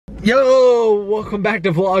Yo, welcome back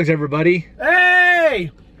to vlogs, everybody.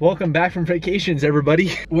 Hey! Welcome back from vacations,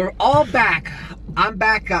 everybody. We're all back. I'm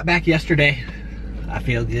back, got back yesterday. I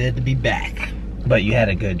feel good to be back. But you had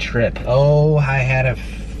a good trip. Oh, I had a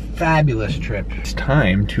fabulous trip. It's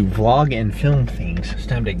time to vlog and film things. It's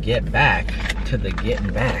time to get back to the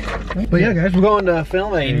getting back. But yeah, guys, we're going to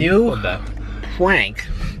film a new prank.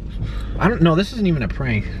 I don't know, this isn't even a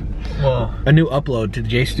prank. Well, a new upload to the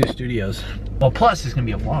JStuStudios. Well, plus it's gonna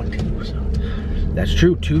be a vlog too, so. That's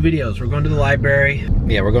true, 2 videos. We're going to the library.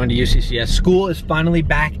 Yeah, we're going to UCCS. School is finally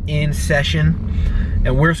back in session,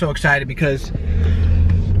 and we're so excited because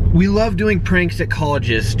we love doing pranks at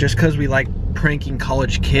colleges just because we like pranking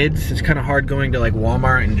college kids. It's kind of hard going to like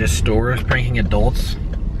Walmart and just stores pranking adults.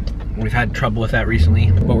 We've had trouble with that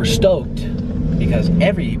recently, but we're stoked because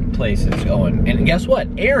every place is going. And guess what?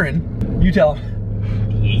 Aaron, you tell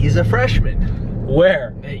him, he's a freshman.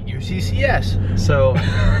 Where? At UCCS. So,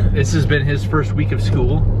 this has been his first week of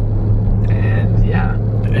school. And yeah.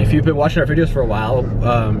 If you've been watching our videos for a while,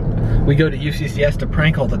 we go to UCCS to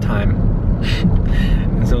prank all the time.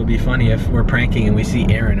 And so it'd be funny if we're pranking and we see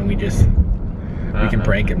Aaron and we can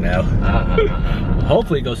prank him now.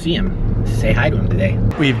 Hopefully go see him. Say hi to him today.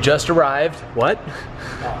 We've just arrived. What?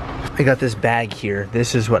 I got this bag here.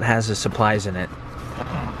 This is what has the supplies in it.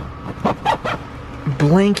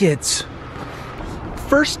 Blankets.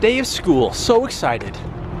 First day of school. So excited.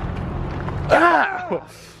 Ah!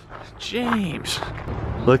 James.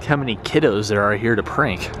 Look how many kiddos there are here to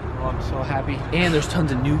prank. Oh, I'm so happy. And there's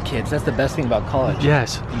tons of new kids. That's the best thing about college.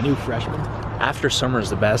 Yes. New freshmen. After summer is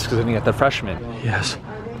the best because then you got the freshmen. Yes.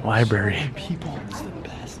 Library. So people, it's the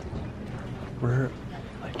best. We're,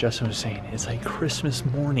 like Justin was saying, it's like Christmas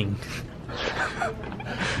morning.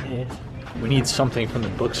 We need something from the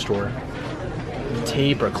bookstore.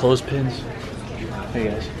 Tape or clothespins. Hey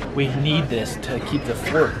guys. We need this to keep the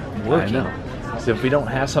fort working. I know. So if we don't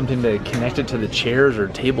have something to connect it to the chairs or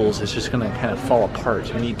tables, it's just gonna kind of fall apart.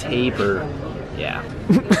 So we need tape or, yeah.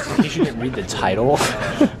 You shouldn't read the title.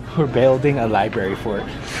 We're building a library fort.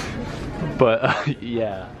 But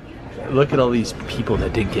yeah, look at all these people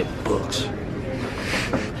that didn't get books.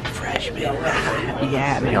 Freshmen.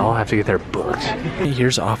 Yeah, they all have to get their books.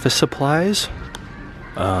 Here's office supplies.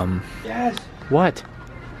 Yes. What?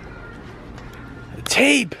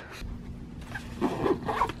 Tape!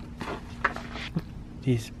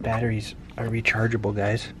 These batteries are rechargeable,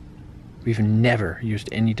 guys. We've never used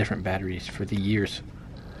any different batteries for the years.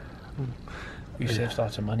 We've saved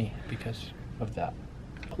lots of money because of that.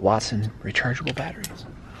 Watson rechargeable batteries.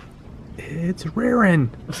 It's Raren.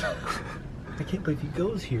 I can't believe he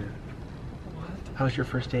goes here. What? How was your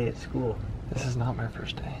first day at school? This is not my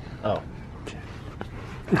first day. Oh.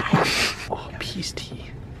 Oh, peace tea.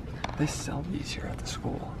 They sell these here at the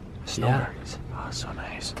school. Snowberries. Yeah. Oh, so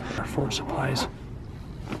nice. Our fort supplies.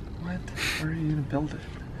 What? Where are you gonna build it?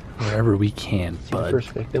 Wherever we can, bud. First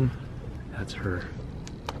victim? That's her.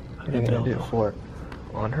 What are you gonna do? Fort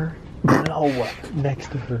on her? No,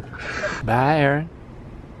 next to her. Bye, Aaron.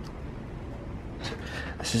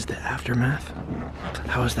 This is the aftermath.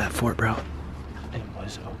 How was that fort, bro? It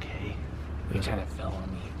was okay. It kind of fell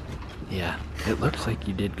on me. Yeah, it looks like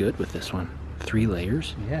you did good with this one. 3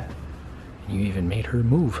 layers? Yeah. You even made her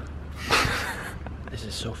move. This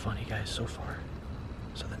is so funny, guys, so far.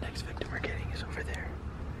 So the next victim we're getting is over there.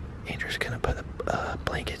 Andrew's gonna put the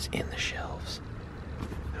blankets in the shelves.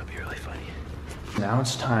 It'll be really funny. Now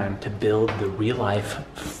it's time to build the real-life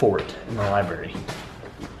fort in the library.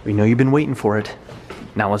 We know you've been waiting for it.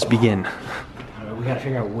 Now let's begin. We gotta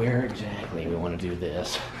figure out where exactly we want to do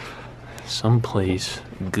this. Someplace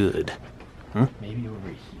good. Hmm? Maybe over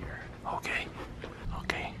here. Okay.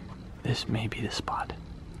 Okay. This may be the spot.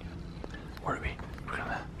 Where are we?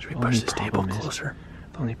 Should we push this table closer?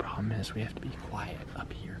 The only problem is we have to be quiet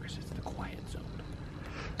up here because it's the quiet zone.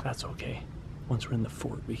 That's okay. Once we're in the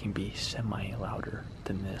fort, we can be semi-louder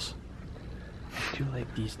than this. I do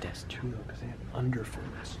like these desks too, though, because they have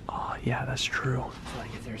underfolds. Oh, yeah, that's true. So,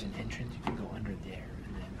 like, if there's an entrance, you can go under there,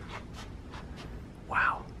 and then...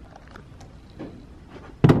 Wow.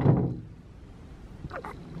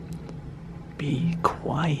 Be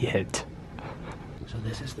quiet. So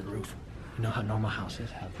this is the roof. You know how normal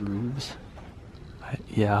houses have roofs?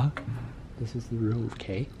 Yeah. This is the roof,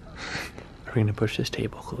 okay? Are we gonna push this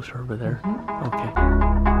table closer over there? Okay.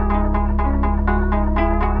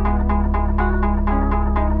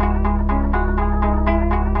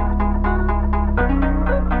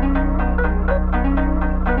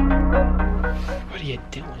 What are you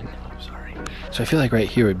doing? I'm sorry. So I feel like right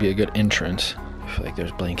here would be a good entrance. I feel like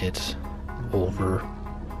there's blankets over.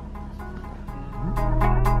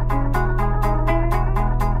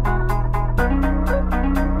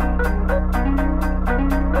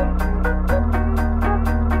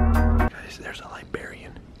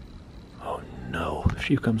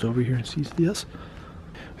 she comes over here and sees this.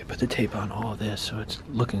 We put the tape on all of this, so it's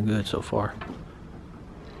looking good so far.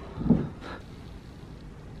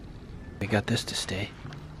 We got this to stay.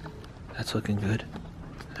 That's looking good.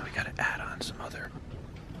 Now we gotta add on some other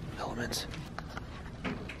elements.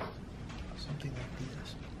 Something like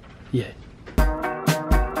this. Yeah.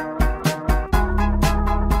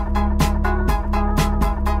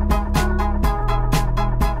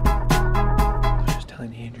 I was just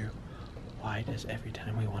telling Andrew, why does every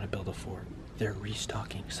time we want to build a fort, they're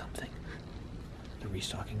restocking something? They're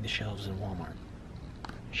restocking the shelves in Walmart.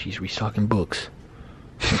 She's restocking books.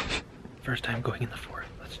 First time going in the fort.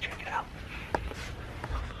 Let's check it out.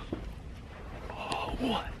 Oh,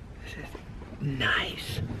 what? This is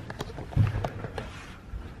nice.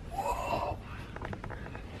 Whoa.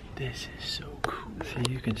 This is so cool. So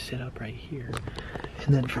you can sit up right here.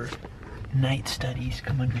 And then for night studies,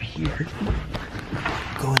 come under here.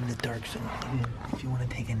 Go in the dark zone. And if you want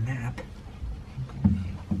to take a nap.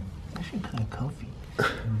 Actually kind of comfy.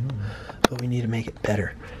 But we need to make it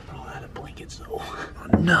better. I'll add a blankets though. Oh,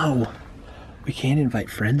 no! We can't invite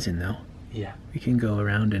friends in though. Yeah. We can go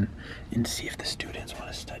around and see if the students want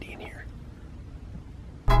to study in here.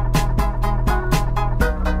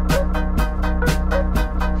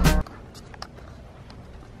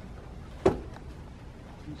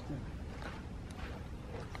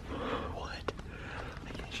 What?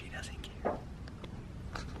 I guess she doesn't care.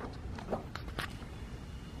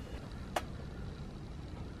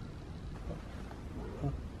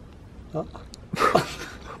 Oh.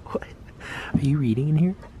 What? Are you reading in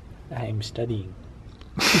here? I'm studying.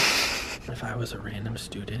 If I was a random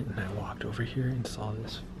student and I walked over here and saw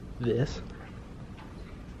this,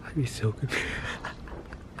 I'd be so confused.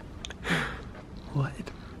 What?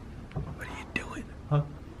 What are you doing? Huh?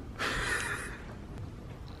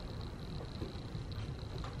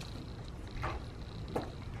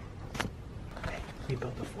 Hey, we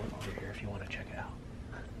built a fort over here if you want to check it out.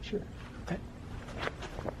 Sure. Okay.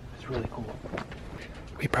 It's really cool.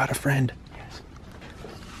 We brought a friend. Yes.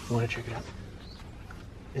 You want to check it out?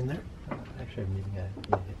 In there? Actually, I'm meeting a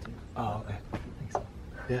hit too. Oh, okay. I think so.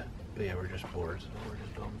 Yeah. But yeah, we're just bored, so we're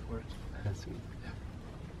just building forts. That's sweet. Yeah.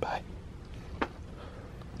 Bye.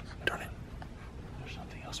 Darn it. There's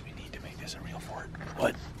something else we need to make this a real fort.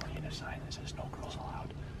 What? We need a sign that says no girls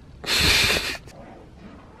allowed. I'm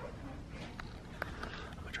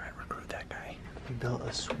gonna try and recruit that guy. We built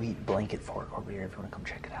a sweet blanket fort over here if you want to come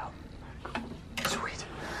check it out. Sweet.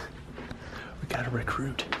 We gotta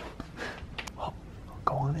recruit. Well,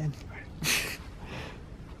 go on in.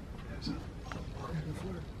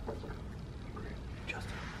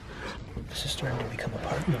 Justin, this is starting to become a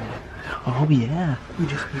party. Oh yeah. We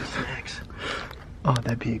just need snacks. Oh,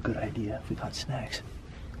 that'd be a good idea if we got snacks.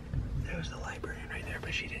 There was the librarian right there,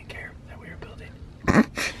 but she didn't care that we were building.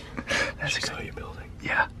 That's a good building.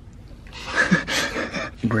 Yeah.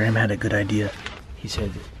 Graham had a good idea. He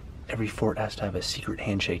said every fort has to have a secret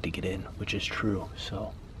handshake to get in, which is true.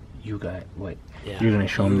 So you got what? Yeah, you're gonna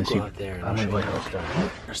show him the secret. There I'm gonna show him.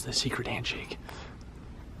 There's the secret handshake.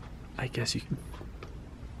 I guess you can.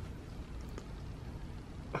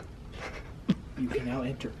 You can now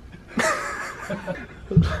enter.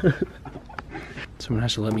 Someone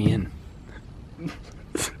has to let me in.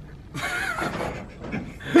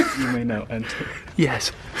 You may now enter.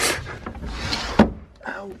 Yes.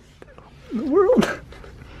 Ow. In the world.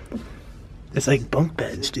 It's like bunk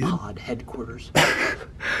beds, dude. Pod headquarters.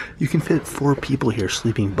 You can fit 4 people here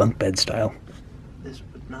sleeping bunk bed style. This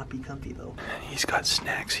would not be comfy though. He's got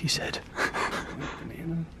snacks, he said.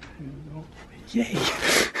 Yay.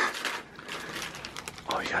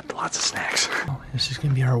 Oh, you got lots of snacks. Oh, this is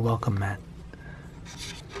gonna be our welcome mat.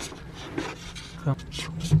 Come.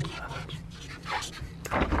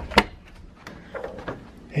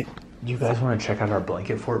 Hey, do you guys want to check out our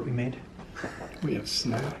blanket fort we made? We have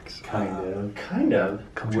snacks. Kind of.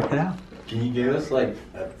 Come check it out. Can you give us like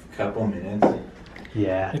a couple minutes?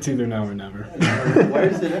 Yeah. It's either now or never.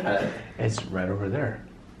 Where's it at? It's right over there.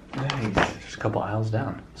 Nice. Just a couple aisles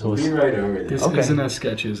down. So We'll be right over there. This isn't as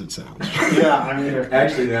sketchy as it sounds. Yeah, I mean,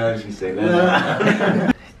 actually, now that you say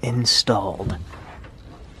that. Installed.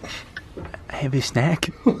 I have a snack.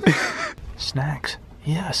 Snacks.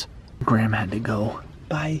 Yes. Graham had to go.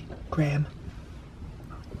 Bye, Graham.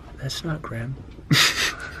 That's not Graham.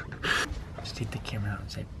 Just take the camera out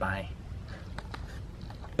and say bye.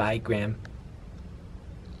 Bye, Graham.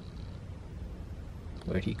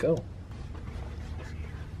 Where'd he go?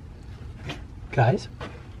 Guys,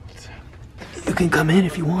 you can come in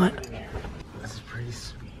if you want. This is pretty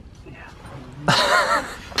sweet. Yeah. I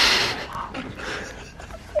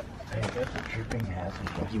got the dripping hazard.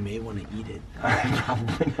 You may want to eat it.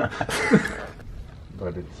 Probably not.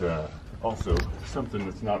 But it's also something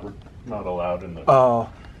that's not allowed in the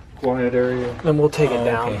quiet area. Then we'll take it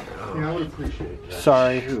down. Okay. Yeah, I would appreciate that.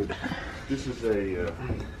 Sorry. This is a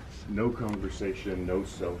no conversation, no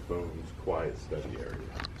cell phones, quiet study area.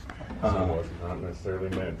 So it's not necessarily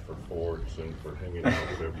meant for forts and for hanging out,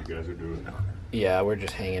 whatever you guys are doing. Yeah, we're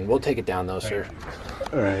just hanging. We'll take it down though, sir.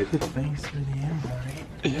 All right. Thanks for the invite.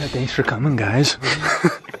 Yeah, thanks for coming, guys.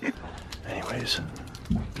 Anyways,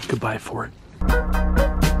 goodbye, fort.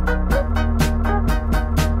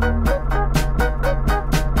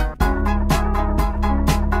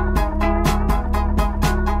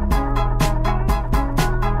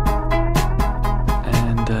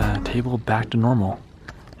 And table back to normal.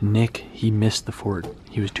 Nick, he missed the fort.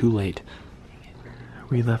 He was too late.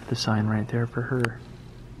 We left the sign right there for her.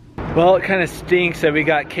 Well, it kind of stinks that we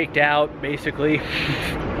got kicked out, basically.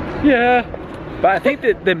 Yeah. But I think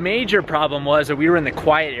that the major problem was that we were in the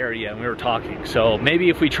quiet area and we were talking. So maybe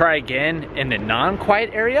if we try again in the non-quiet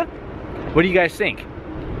area, what do you guys think?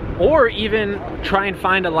 Or even try and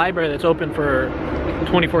find a library that's open for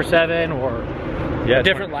 24/7 or a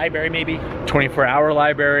different library maybe. 24-hour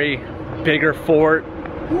library, bigger fort.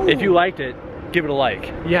 Ooh. If you liked it, give it a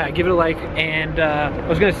like. Yeah, give it a like. And I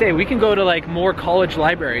was gonna say, we can go to like more college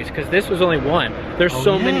libraries because this was only one. There's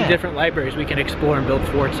so many different libraries we can explore and build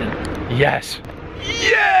forts in. Yes.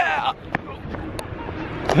 Yeah!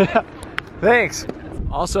 Thanks.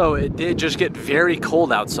 Also, it did just get very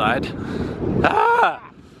cold outside. Ah!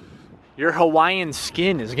 Your Hawaiian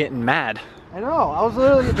skin is getting mad. I know, I was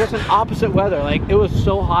literally just in opposite weather. Like, it was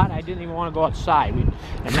so hot, I didn't even want to go outside.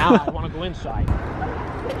 And now I want to go inside.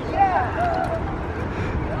 Yeah!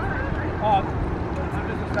 I'm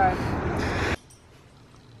just inside.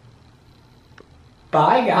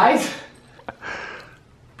 Bye, guys.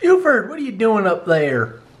 Buford, what are you doing up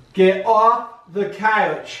there? Get off the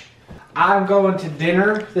couch. I'm going to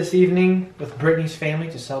dinner this evening with Brittany's family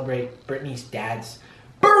to celebrate Brittany's dad's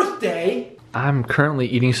birthday. I'm currently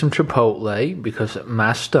eating some Chipotle because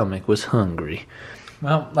my stomach was hungry.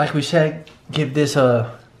 Well, like we said, give this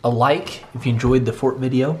a like if you enjoyed the fort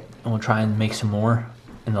video, and we'll try and make some more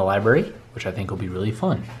in the library, which I think will be really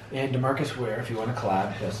fun. And DeMarcus Ware, if you want to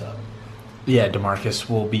collab, hit us up. Yeah, DeMarcus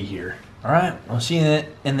will be here. All right, I'll see you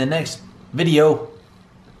in the next video.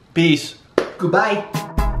 Peace. Goodbye.